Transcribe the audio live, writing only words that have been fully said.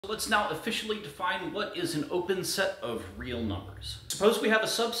Let's now officially define what is an open set of real numbers. Suppose we have a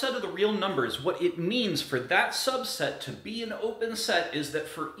subset of the real numbers. What it means for that subset to be an open set is that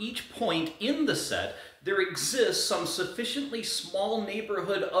for each point in the set, there exists some sufficiently small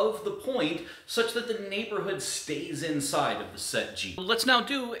neighborhood of the point such that the neighborhood stays inside of the set G. Let's now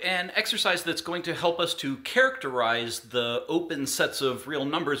do an exercise that's going to help us to characterize the open sets of real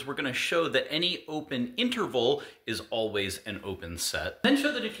numbers. We're going to show that any open interval is always an open set. Then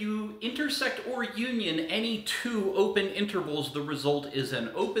show that if you intersect or union any two open intervals, the result is an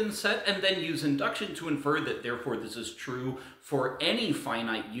open set, and then use induction to infer that therefore this is true for any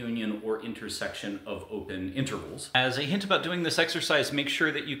finite union or intersection of open intervals. As a hint about doing this exercise, make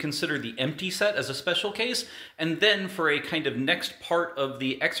sure that you consider the empty set as a special case, and then for a kind of next part of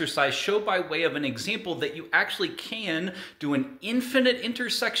the exercise, show by way of an example that you actually can do an infinite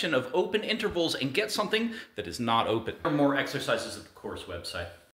intersection of open intervals and get something that is not open. There are more exercises at the course website.